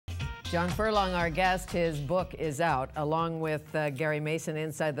John Furlong, our guest, his book is out, along with Gary Mason,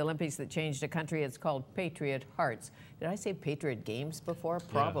 Inside the Olympics That Changed a Country. It's called Patriot Hearts. Did I say Patriot Games before?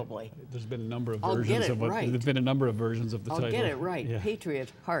 Probably. Yeah, there's been a number of I'll versions get it of what. right. There's been a number of versions of the title. I'll get it right. Yeah.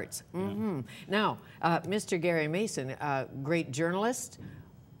 Patriot Hearts. Mm-hmm. Yeah. Now, Mr. Gary Mason, great journalist.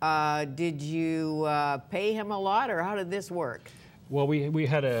 Did you pay him a lot, or how did this work? Well, we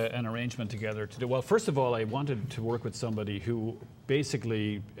had an arrangement together to do. Well, first of all, I wanted to work with somebody who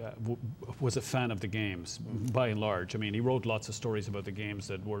basically was a fan of the games, by and large. I mean, he wrote lots of stories about the games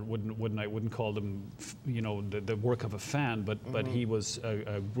that wouldn't call them, you know, the work of a fan, but he was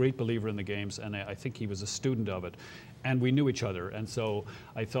a great believer in the games, and I think he was a student of it. And we knew each other, and so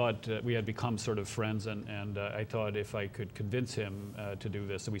I thought we had become sort of friends, and I thought if I could convince him to do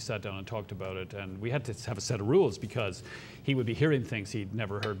this, so we sat down and talked about it, and we had to have a set of rules because he would be hearing things he'd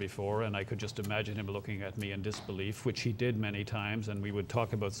never heard before, and I could just imagine him looking at me in disbelief, which he did many times, and we would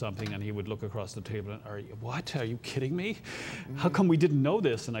talk about something, and he would look across the table and, what, are you kidding me? How come we didn't know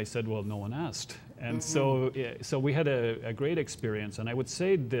this? And I said, well, no one asked. And so we had a great experience, and I would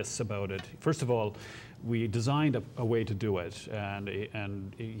say this about it. First of all, we designed a way to do it, and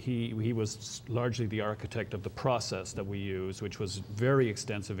he was largely the architect of the process that we use, which was very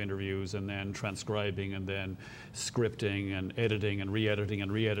extensive interviews, and then transcribing, and then scripting, and editing, and re-editing,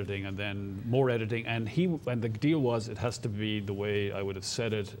 and re-editing, and then more editing. And the deal was it has to be the way I would have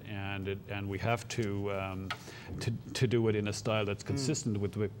said it, and we have to do it in a style that's consistent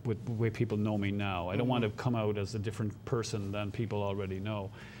with the way people know me now. I don't want to come out as a different person than people already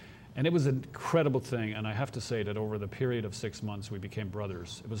know. And it was an incredible thing, and I have to say that over the period of 6 months we became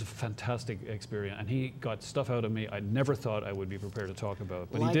brothers. It was a fantastic experience, and he got stuff out of me I never thought I would be prepared to talk about.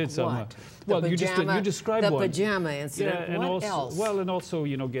 But like he did somehow. Well, you described the one. The pajama incident. Yeah, and what also, else? Well, and also,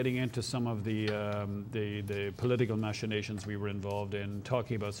 you know, getting into some of the political machinations we were involved in,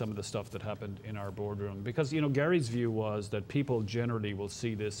 talking about some of the stuff that happened in our boardroom. Because, you know, Gary's view was that people generally will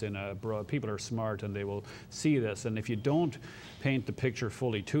see this in a broad. People are smart, and they will see this, and if you don't paint the picture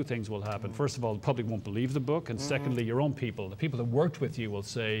fully, two things will happen. First of all, the public won't believe the book, and secondly, your own people, the people that worked with you, will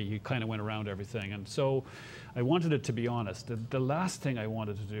say you kind of went around everything. And so I wanted it to be honest. The last thing I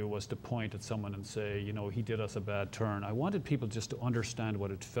wanted to do was to point at someone and say, you know, he did us a bad turn. I wanted people just to understand what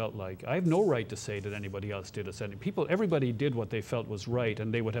it felt like. I have no right to say that anybody else did us any. Everybody did what they felt was right,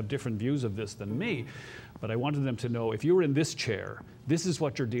 and they would have different views of this than me. But I wanted them to know, if you were in this chair, this is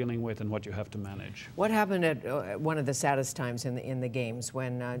what you're dealing with and what you have to manage. What happened at one of the saddest times in the games,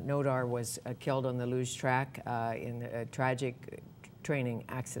 when Nodar was killed on the luge track in a tragic training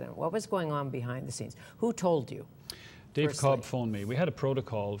accident? What was going on behind the scenes? Who told you? Dave Cobb phoned me. We had a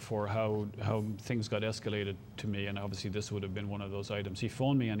protocol for how things got escalated to me, and obviously this would have been one of those items. He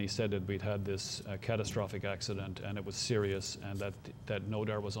phoned me and he said that we'd had this catastrophic accident, and it was serious, and that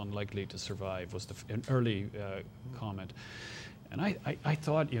Nodar was unlikely to survive, was an early comment. And I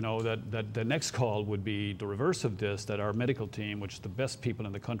thought, you know, that the next call would be the reverse of this, that our medical team, which the best people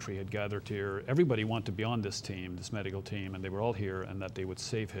in the country had gathered here, everybody wanted to be on this team, this medical team, and they were all here, and that they would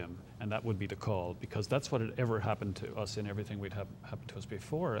save him. And that would be the call, because that's what had ever happened to us in everything we'd happened to us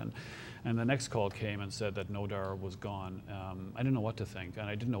before. And the next call came and said that Nodar was gone. I didn't know what to think, and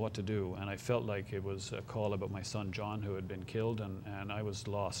I didn't know what to do. And I felt like it was a call about my son John, who had been killed, and I was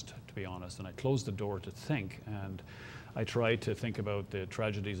lost, to be honest. And I closed the door to think, and I tried to think about the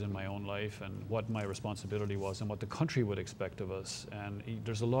tragedies in my own life and what my responsibility was and what the country would expect of us. And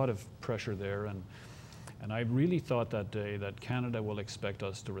there's a lot of pressure there. And I really thought that day that Canada will expect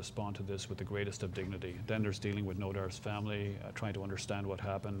us to respond to this with the greatest of dignity. Then there's dealing with Nodar's family, trying to understand what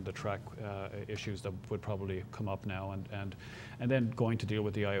happened, the track issues that would probably come up now, and then going to deal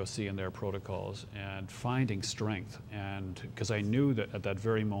with the IOC and their protocols, and finding strength. And because I knew that at that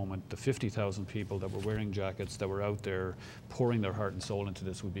very moment, the 50,000 people that were wearing jackets, that were out there pouring their heart and soul into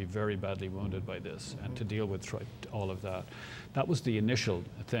this, would be very badly wounded by this, and to deal with all of that. That was the initial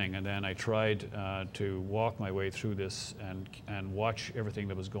thing, and then I tried to walk my way through this and watch everything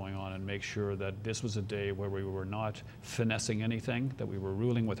that was going on and make sure that this was a day where we were not finessing anything, that we were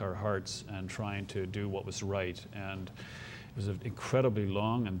ruling with our hearts and trying to do what was right. And it was an incredibly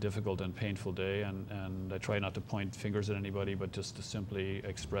long and difficult and painful day, and I try not to point fingers at anybody, but just to simply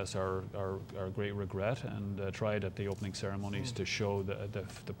express our great regret, and tried at the opening ceremonies to show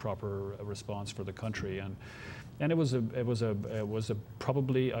the proper response for the country. And it was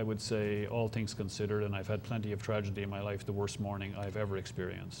probably, I would say, all things considered, and I've had plenty of tragedy in my life, the worst morning I've ever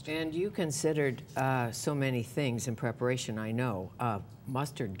experienced. And you considered so many things in preparation, I know.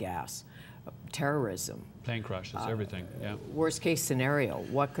 Mustard gas, terrorism, Plane crashes, everything, yeah. Worst case scenario,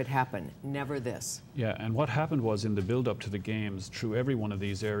 what could happen? Never this. Yeah, and what happened was in the build-up to the games, through every one of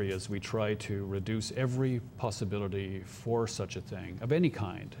these areas, we tried to reduce every possibility for such a thing, of any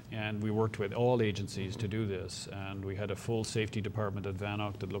kind. And we worked with all agencies to do this. And we had a full safety department at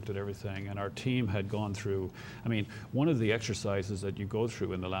Vanoc that looked at everything. And our team had gone through, I mean, one of the exercises that you go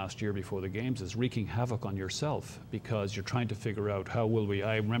through in the last year before the games is wreaking havoc on yourself, because you're trying to figure out how will we,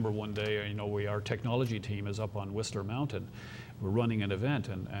 I remember one day, you know, our technology team is up on Whistler Mountain. We're running an event,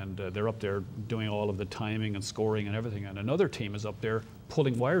 and they're up there doing all of the timing and scoring and everything, and another team is up there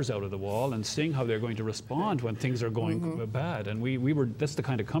pulling wires out of the wall and seeing how they're going to respond when things are going bad. And we were, that's the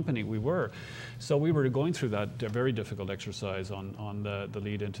kind of company we were. So we were going through that very difficult exercise on the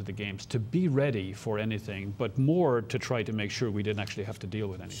lead into the games, to be ready for anything, but more to try to make sure we didn't actually have to deal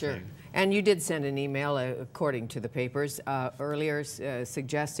with anything. Sure. And you did send an email, according to the papers, earlier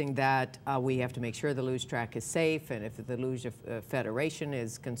suggesting that we have to make sure the luge track is safe, and if the luge federation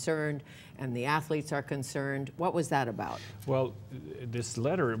is concerned and the athletes are concerned. What was that about? Well, this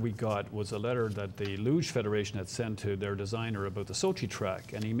letter we got was a letter that the Luge Federation had sent to their designer about the Sochi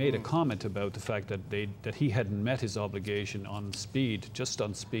track, and he made a comment about the fact that that he hadn't met his obligation on speed, just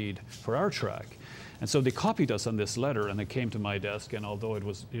on speed, for our track. And so they copied us on this letter, and it came to my desk, and although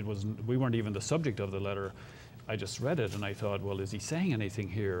we weren't even the subject of the letter, I just read it and I thought, well, is he saying anything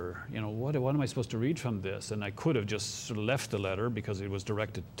here? You know, what am I supposed to read from this? And I could have just sort of left the letter because it was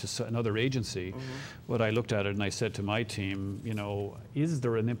directed to another agency. But I looked at it and I said to my team, you know, is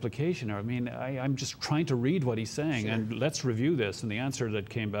there an implication? I mean, I'm just trying to read what he's saying, and let's review this. And the answer that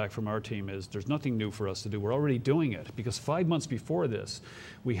came back from our team is, there's nothing new for us to do. We're already doing it, because 5 months before this,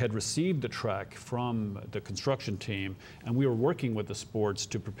 we had received the track from the construction team, and we were working with the sports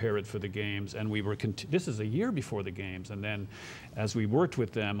to prepare it for the games. And we were, this is a year before the games, and then as we worked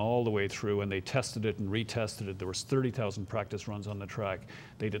with them all the way through, and they tested it and retested it, there was 30,000 practice runs on the track.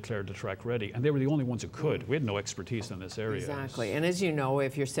 They declared the track ready, and they were the only ones who could. We had no expertise in this area. Exactly, and as you know,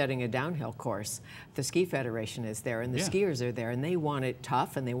 if you're setting a downhill course, the Ski Federation is there, and the skiers are there, and they want it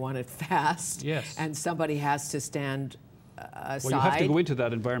tough, and they want it fast. Yes. And somebody has to stand aside. Well, you have to go into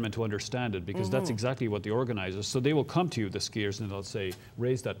that environment to understand it, because that's exactly what the organizers, so they will come to you, the skiers, and they'll say,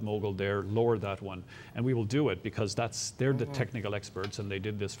 raise that mogul there, lower that one, and we will do it, because they're the technical experts, and they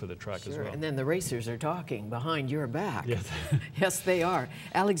did this for the track as well. And then the racers are talking behind your back. Yes, yes, they are.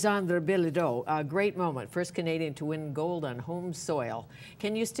 Alexandre Bilodeau, a great moment, first Canadian to win gold on home soil.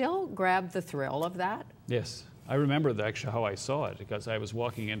 Can you still grab the thrill of that? Yes. I remember actually how I saw it, because I was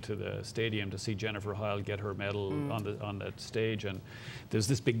walking into the stadium to see Jennifer Heil get her medal on that stage, and there's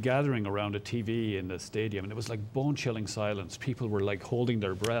this big gathering around a TV in the stadium, and it was like bone-chilling silence. People were like holding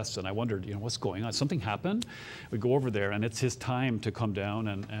their breaths, and I wondered, you know, what's going on? Something happened? We go over there, and it's his time to come down,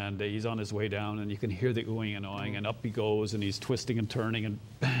 and he's on his way down, and you can hear the oohing and awing, and up he goes, and he's twisting and turning, and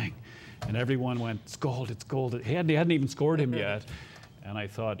bang! And everyone went, it's gold, it's gold. They hadn't even scored him yet. And I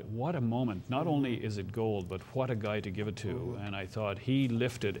thought, what a moment. Not only is it gold, but what a guy to give it to. And I thought he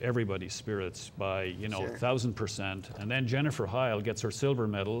lifted everybody's spirits by, you know, 1,000%. And then Jennifer Heil gets her silver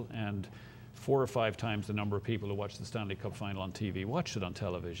medal, and 4 or 5 times the number of people who watched the Stanley Cup final on TV watched it on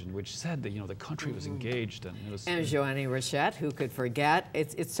television, which said that, you know, the country was engaged. And it was. And Joanie Rochette, who could forget?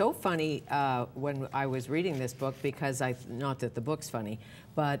 It's so funny when I was reading this book, because not that the book's funny,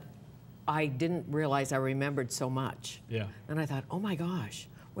 but I didn't realize I remembered so much. Yeah. And I thought, oh my gosh,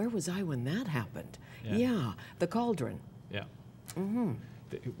 where was I when that happened? Yeah, the cauldron. Yeah. When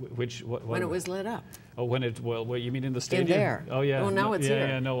it was lit up. Oh, well, you mean in the stadium? In there. Oh, yeah. Oh, now it's here.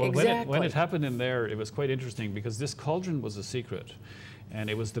 Yeah, no. Well, exactly. when it happened in there, it was quite interesting, because this cauldron was a secret, and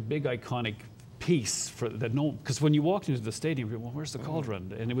it was the big iconic piece because when you walked into the stadium, you go, well, where's the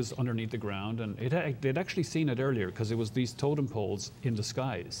cauldron? And it was underneath the ground, and they'd actually seen it earlier, because it was these totem poles in the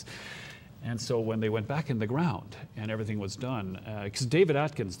skies. And so when they went back in the ground and everything was done, because David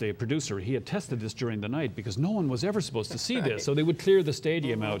Atkins, the producer, he had tested this during the night, because no one was ever supposed to see this. So they would clear the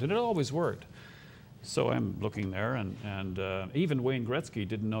stadium out, and it always worked. So I'm looking there, and even Wayne Gretzky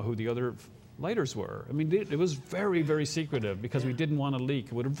didn't know who the other lighters were. I mean, it was very, very secretive, because we didn't want to leak.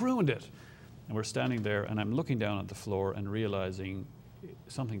 It would have ruined it. And we're standing there, and I'm looking down at the floor and realizing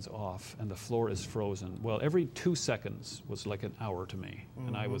something's off, and the floor is frozen. Well, every 2 seconds was like an hour to me,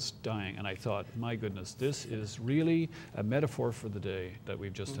 and I was dying, and I thought, my goodness, this is really a metaphor for the day that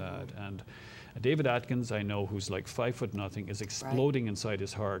we've just had. And David Atkins, I know, who's like 5'0", is exploding inside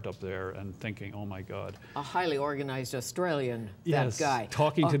his heart up there, and thinking, oh my God. A highly organized Australian, that guy.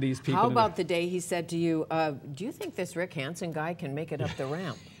 Talking to these people. How about the day he said to you, do you think this Rick Hansen guy can make it up the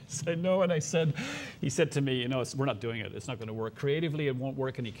ramp? I know, and he said to me, you know, we're not doing it. It's not going to work. Creatively, it won't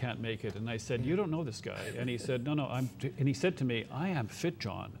work and he can't make it. And I said, you don't know this guy. And he said, no, and he said to me, I am fit,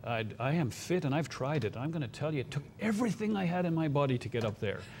 John. I am fit and I've tried it. I'm going to tell you, it took everything I had in my body to get up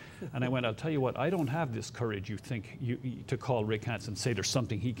there. And I went, I'll tell you what, I don't have this courage you think to call Rick Hansen and say there's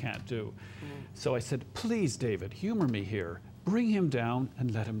something he can't do. So I said, please, David, humor me here. Bring him down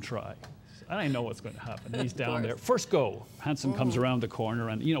and let him try. And I know what's going to happen. He's down there. First go. Hansen comes around the corner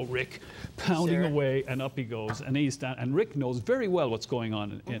and, you know, Rick pounding away and up he goes. And he's down. And Rick knows very well what's going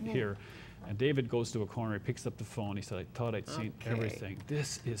on in here. And David goes to a corner, he picks up the phone, he said, I thought I'd seen everything.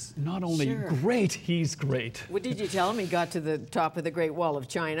 This is not only great, he's great. What did you tell him? He got to the top of the Great Wall of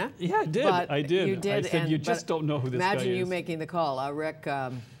China. Yeah, I did. I did. You did. I said, you just don't know who this guy is. Imagine you making the call. Rick,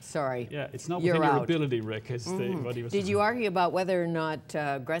 sorry. Yeah, it's not within your ability, Rick, is what he was saying. Did you argue about whether or not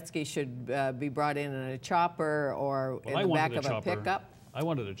Gretzky should be brought in a chopper or in the back of a pickup? I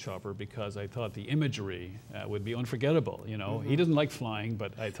wanted a chopper because I thought the imagery would be unforgettable. You know, he doesn't like flying,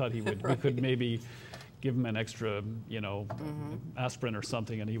 but I thought he would. We could maybe give him an extra, you know, aspirin or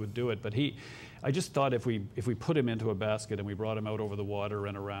something, and he would do it. But I just thought if we put him into a basket and we brought him out over the water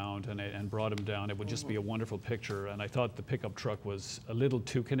and around and brought him down, it would just be a wonderful picture. And I thought the pickup truck was a little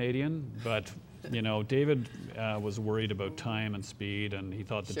too Canadian, but you know, David was worried about time and speed, and he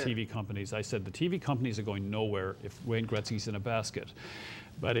thought the TV companies. I said the TV companies are going nowhere if Wayne Gretzky's in a basket.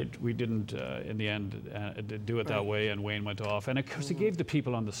 But we didn't, in the end, do it that way, and Wayne went off. And of course, it gave the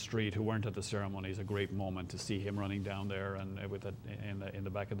people on the street who weren't at the ceremonies a great moment to see him running down there and with in the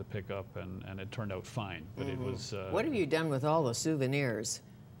back of the pickup, and it turned out fine. But it was. What have you done with all the souvenirs?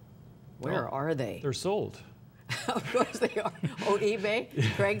 Where are they? They're sold. Of course they are. Oh, eBay?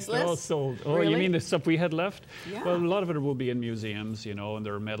 Craigslist? They're all sold. Oh, really? You mean the stuff we had left? Yeah. Well, a lot of it will be in museums, you know, and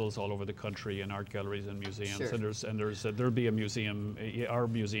there are medals all over the country in art galleries and museums. And there'll be a museum. Our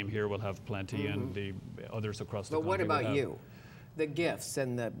museum here will have plenty, and the others across the country. But what about you? The gifts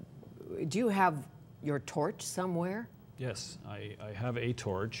and the. Do you have your torch somewhere? Yes, I have a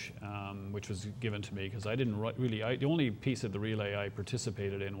torch, which was given to me because I didn't really. The only piece of the relay I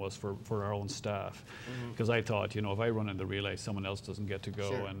participated in was for our own staff, because I thought, you know, if I run in the relay, someone else doesn't get to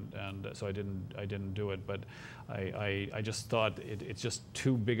go, and so I didn't do it. But I just thought it's just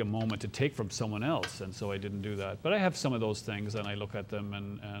too big a moment to take from someone else, and so I didn't do that. But I have some of those things, and I look at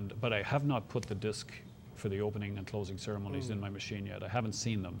them, but I have not put the disc for the opening and closing ceremonies in my machine yet. I haven't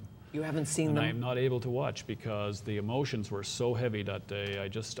seen them. You haven't seen them? I'm not able to watch because the emotions were so heavy that day.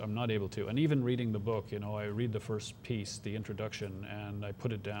 I'm not able to. And even reading the book, you know, I read the first piece, the introduction, and I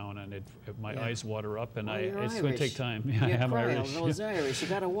put it down, and my eyes water up, and it's going to take time. Yeah, I am Irish. Those Irish, you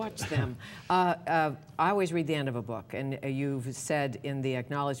got to watch them. I always read the end of a book, and you've said in the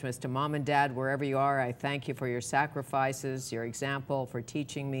acknowledgments to Mom and Dad, wherever you are, I thank you for your sacrifices, your example, for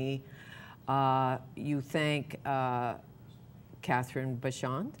teaching me. You thank Catherine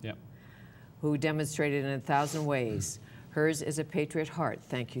Bachand, who demonstrated in 1,000 ways. Hers is a Patriot Heart.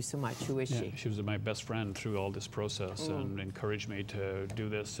 Thank you so much. Who is she? She was my best friend through all this process and encouraged me to do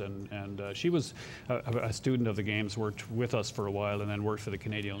this. And she was a student of the Games, worked with us for a while, and then worked for the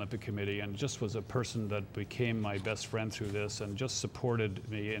Canadian Olympic Committee, and just was a person that became my best friend through this and just supported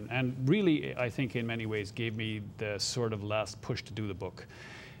me. And really, I think in many ways, gave me the sort of last push to do the book.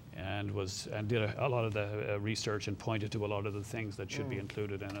 And did a lot of the research and pointed to a lot of the things that should be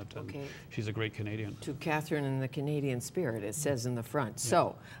included in it. And she's a great Canadian. To Catherine and the Canadian spirit, it says in the front.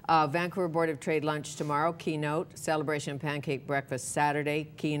 So, Vancouver Board of Trade lunch tomorrow, keynote. Celebration Pancake Breakfast Saturday,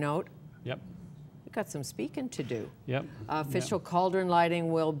 keynote. Yep. We've got some speaking to do. Yep. Official cauldron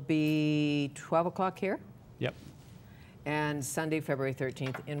lighting will be 12 o'clock here. Yep. And Sunday, February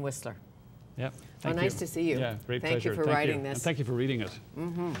 13th in Whistler. Yep. Oh, nice to see you. Yeah, great pleasure. Thank you for writing this. And thank you for reading it.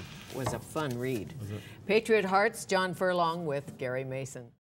 It was a fun read. Patriot Hearts, John Furlong with Gary Mason.